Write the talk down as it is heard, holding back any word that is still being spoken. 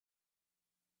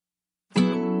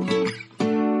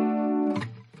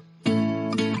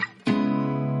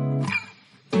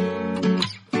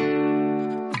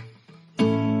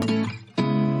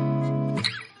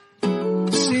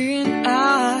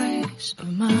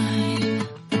mine.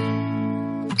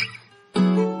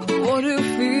 What do you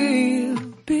feel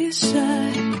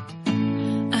beside?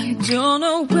 I don't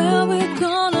know where we're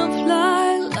gonna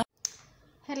fly.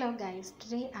 Hello guys,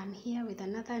 today I'm here with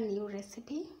another new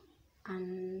recipe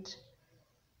and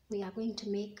we are going to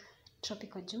make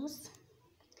tropical juice.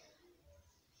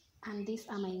 And these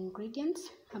are my ingredients.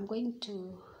 I'm going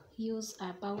to use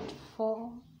about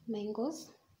 4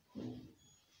 mangoes,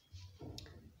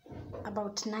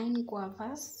 about 9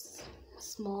 guavas,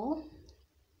 small,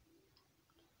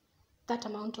 that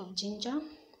amount of ginger,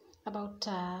 about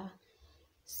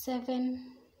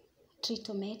 7 tree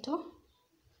tomato,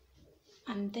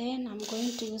 and then I'm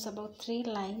going to use about 3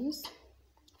 limes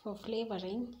for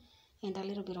flavoring and a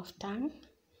little bit of tang.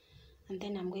 And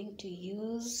then I'm going to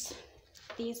use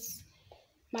this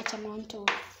much amount of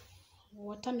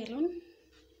watermelon.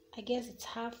 I guess it's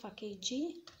half a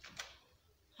kg.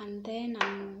 And then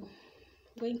I'm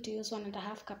going to use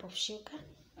 1.5 cup of sugar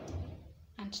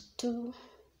and 2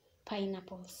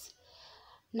 pineapples.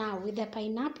 Now with the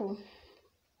pineapple,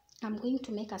 I'm going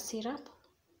to make a syrup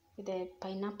with the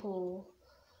pineapple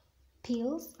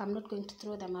peels. I'm not going to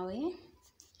throw them away.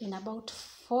 In about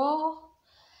 4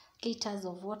 liters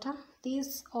of water.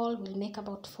 These all will make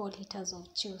about 4 liters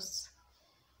of juice.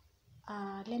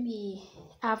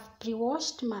 I've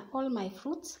pre-washed all my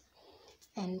fruits,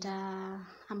 and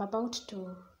I'm about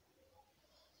to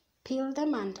peel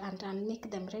them and make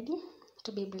them ready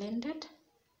to be blended.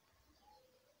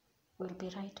 We'll be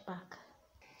right back.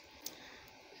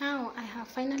 Now I have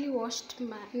finally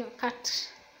cut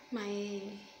my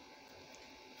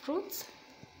fruits.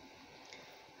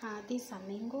 These are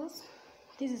mangoes.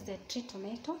 This is the tree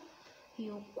tomato.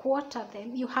 You quarter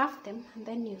them, you half them, and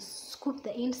then you scoop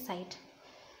the inside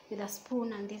with a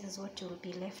spoon, and this is what you'll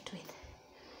be left with.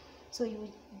 So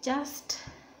you just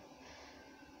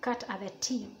cut at the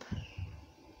tip.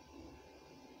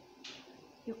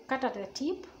 You cut at the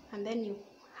tip, and then you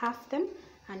half them,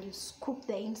 and you scoop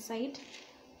the inside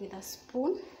with a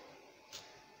spoon.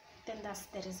 Then that's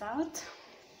the result.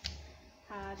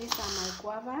 These are my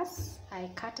guavas. I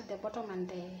cut the bottom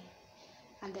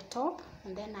and the top,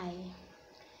 and then I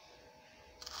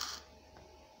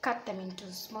cut them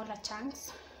into smaller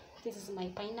chunks. This is my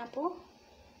pineapple.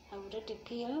 I already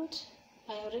peeled.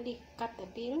 I already cut the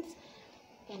peels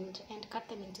and cut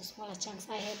them into smaller chunks.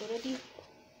 I had already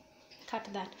cut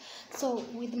that. So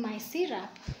with my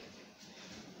syrup,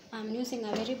 I'm using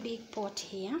a very big pot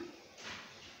here.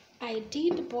 I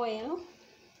did boil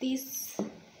these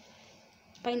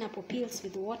pineapple peels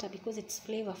with water because it's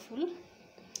flavorful,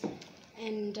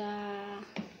 and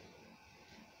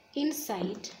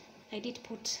inside I did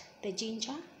put the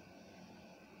ginger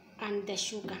and the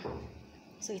sugar.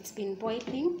 So it's been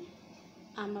boiling.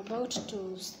 I'm about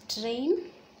to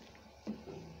strain.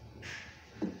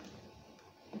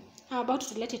 I'm about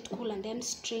to let it cool and then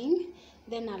strain.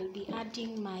 Then I'll be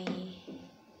adding my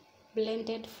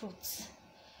blended fruits.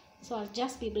 So I'll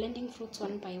just be blending fruits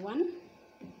one by one.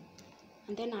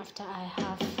 And then after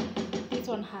this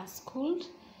one has cooled,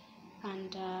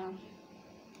 and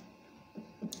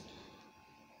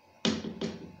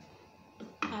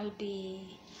I'll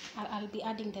be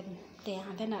adding them there,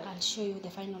 and then I'll show you the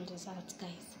final results,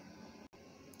 guys.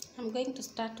 I'm going to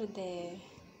start with the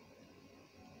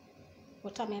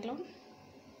watermelon,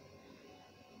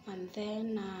 and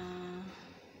then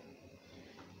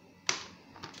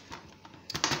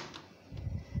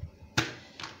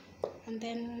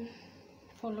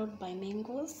followed by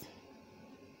mangoes,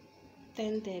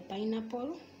 then the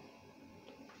pineapple,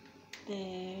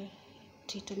 the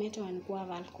tree tomato, and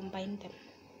guava. I'll combine them.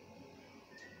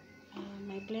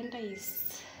 My blender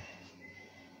is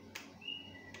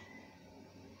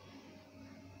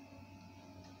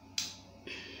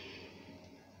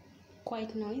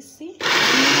quite noisy.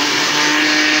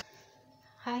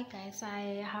 Hi guys,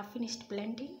 I have finished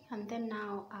blending, and then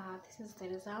now this is the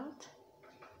result.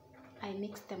 I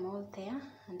mixed them all there,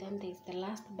 and then there's the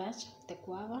last batch, the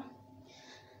guava.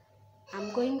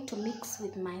 I'm going to mix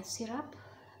with my syrup.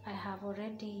 I have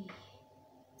already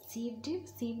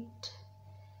sieved,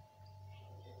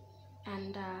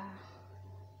 and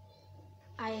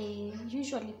I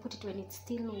usually put it when it's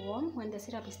still warm. When the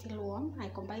syrup is still warm, I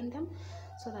combine them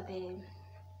so that they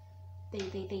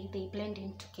blend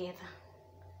in together.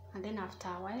 And then after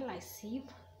a while, I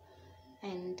sieve,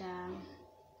 and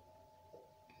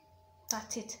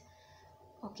that's it.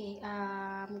 Okay,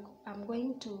 I'm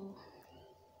going to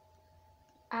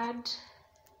add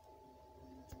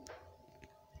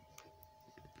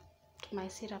my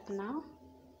syrup now.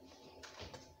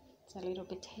 It's a little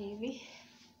bit heavy.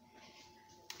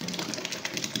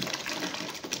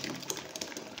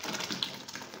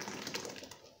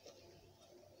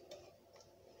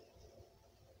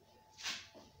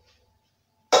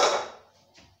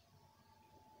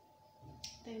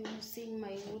 using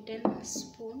my wooden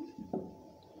spoon.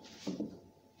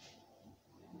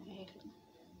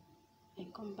 I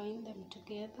combine them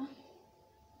together.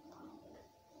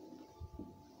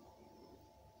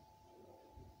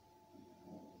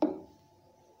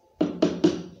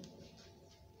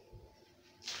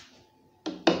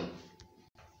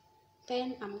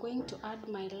 Then I'm going to add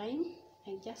my lime.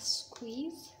 I just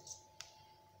squeeze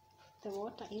the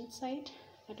water inside.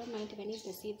 I don't mind even if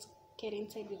the seeds get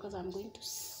inside because I'm going to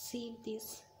sieve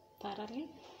this thoroughly,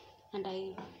 and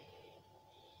I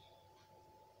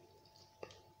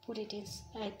put it in.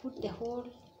 I put the whole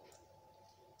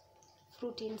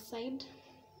fruit inside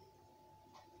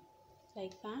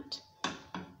like that,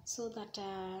 so that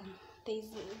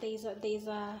there's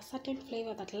a certain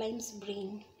flavor that limes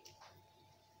bring.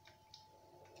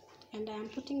 And I am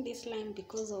putting this lime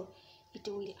because it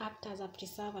will act as a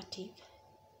preservative.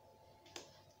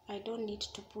 I don't need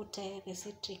to put the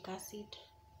citric acid.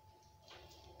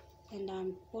 And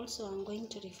I'm going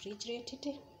to refrigerate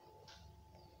it.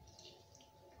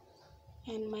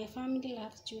 And my family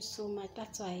loves juice so much,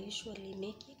 that's why I usually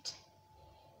make it,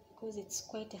 because it's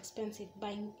quite expensive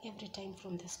buying every time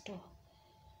from the store.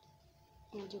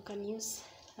 And you can use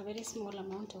a very small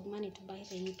amount of money to buy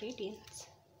the ingredients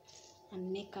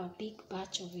and make a big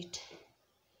batch of it.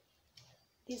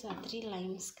 These are 3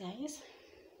 limes, guys.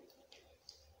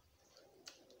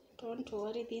 Don't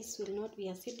worry, this will not be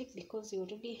acidic because you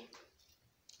already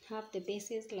have the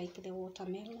bases like the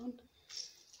watermelon,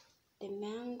 the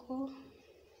mango.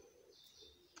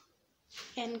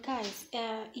 And guys,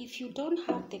 if you don't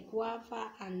have the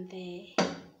guava and the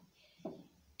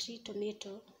tree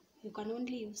tomato, you can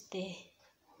only use the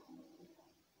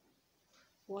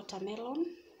watermelon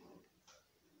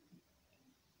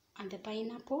and the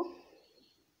pineapple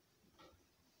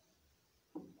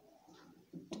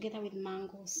together with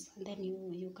mangoes, and then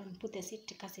you can put the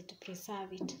citric acid to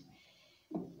preserve it.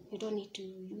 You don't need to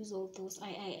use all those.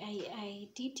 I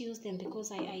did use them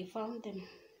because I found them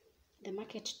the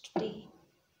market today,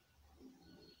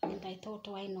 and I thought,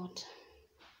 why not?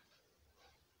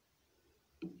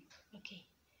 Okay,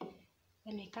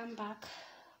 when we come back,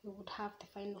 we would have the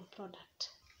final product.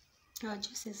 Our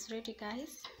juice is ready,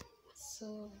 guys,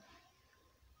 so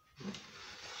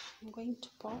I'm going to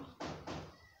pour.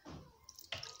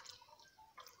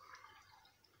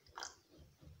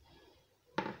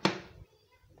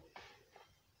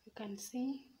 You can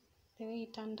see the way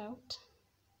it turned out.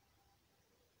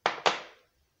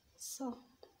 So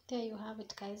there you have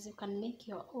it, guys. You can make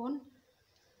your own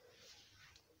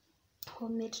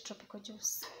homemade tropical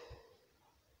juice.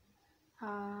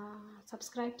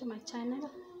 Subscribe to my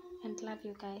channel, and love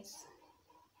you guys.